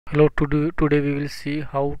Hello, today we will see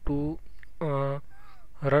how to uh,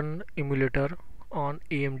 run emulator on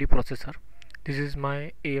AMD processor. This is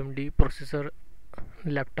my AMD processor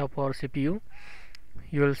laptop or CPU.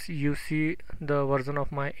 You see the version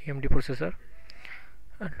of my AMD processor.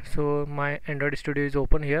 So my Android Studio is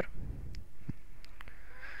open here.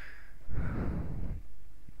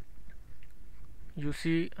 You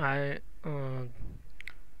see I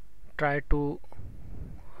try to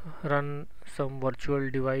run some virtual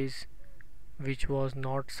device which was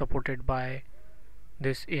not supported by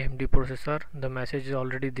this AMD processor. The message is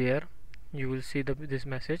already there. You will see this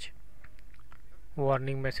message,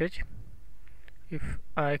 warning message. If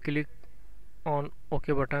I click on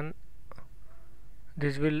OK button,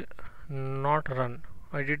 this will not run.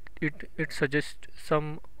 It suggests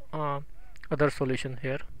some other solution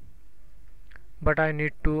here, but I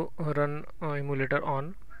need to run emulator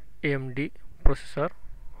on AMD processor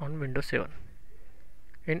on Windows 7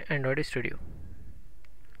 in Android Studio.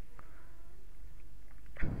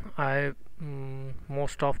 I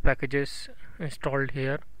most of packages installed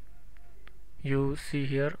here. You see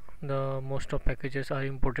here the most of packages are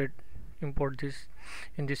import this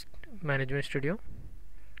in this management studio.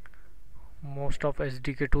 Most of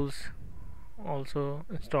SDK tools also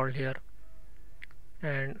installed here,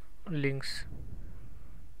 and links.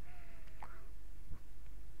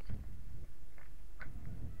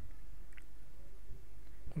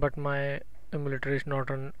 But my emulator is not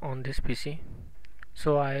on this PC,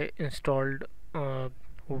 so I installed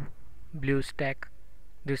BlueStack,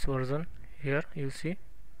 this version. Here you see,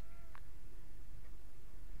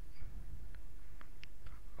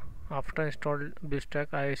 after installed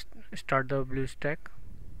BlueStack, I start the BlueStack.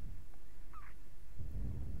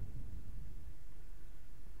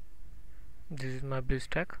 This is my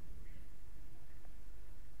BlueStack.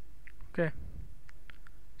 Okay,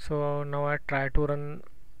 so now I try to run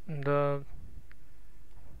the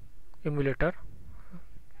emulator.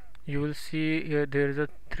 You will see here there is a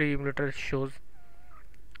 3 emulator shows.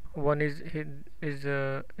 One is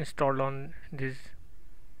installed on this.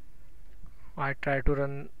 I try to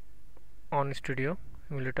run on studio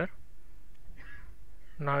emulator.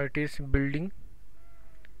 Now it is building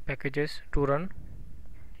packages to run.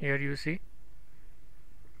 Here you see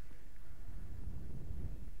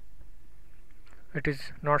it is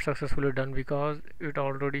not successfully done because it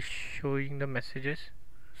already showing the messages,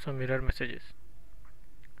 some error messages.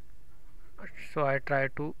 So I try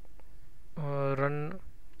to run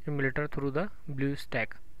emulator through the BlueStack.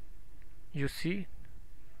 You see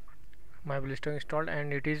my BlueStack installed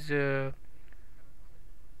and it is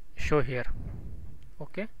show here.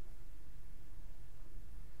 Okay,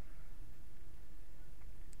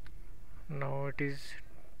 now it is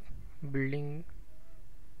building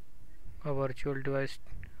a virtual device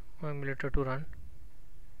emulator to run.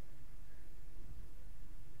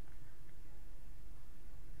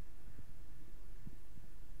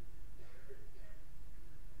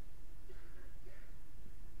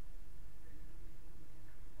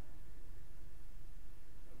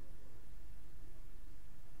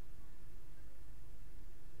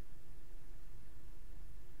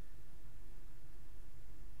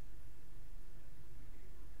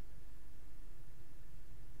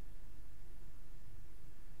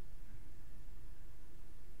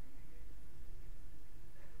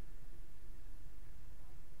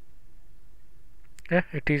 Yeah,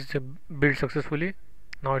 it is built successfully.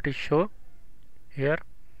 Now it is show here.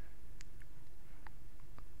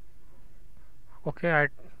 Okay, I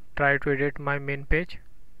try to edit my main page.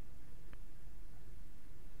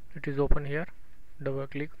 It is open here. Double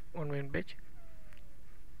click on main page.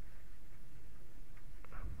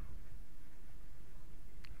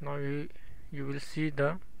 Now you will see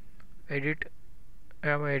the edit. I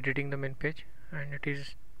am editing the main page and it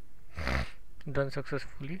is done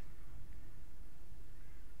successfully.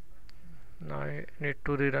 Now I need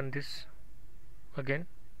to rerun this again.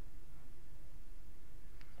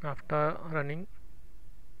 After running,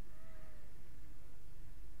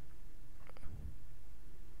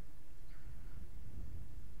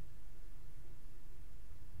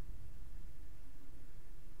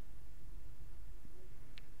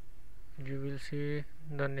 you will see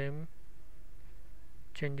the name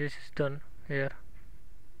changes is done here.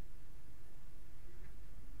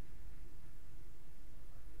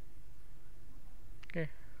 Okay,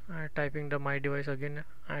 I typing the my device again.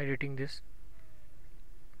 I editing this.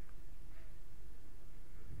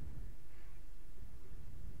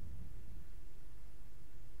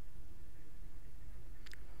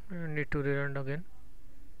 I need to rerun again.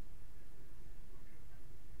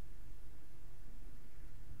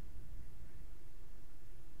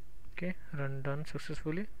 Okay, okay, run done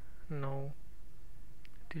successfully. Now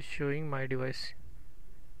it is showing my device.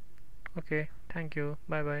 Okay, thank you,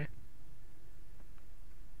 bye bye.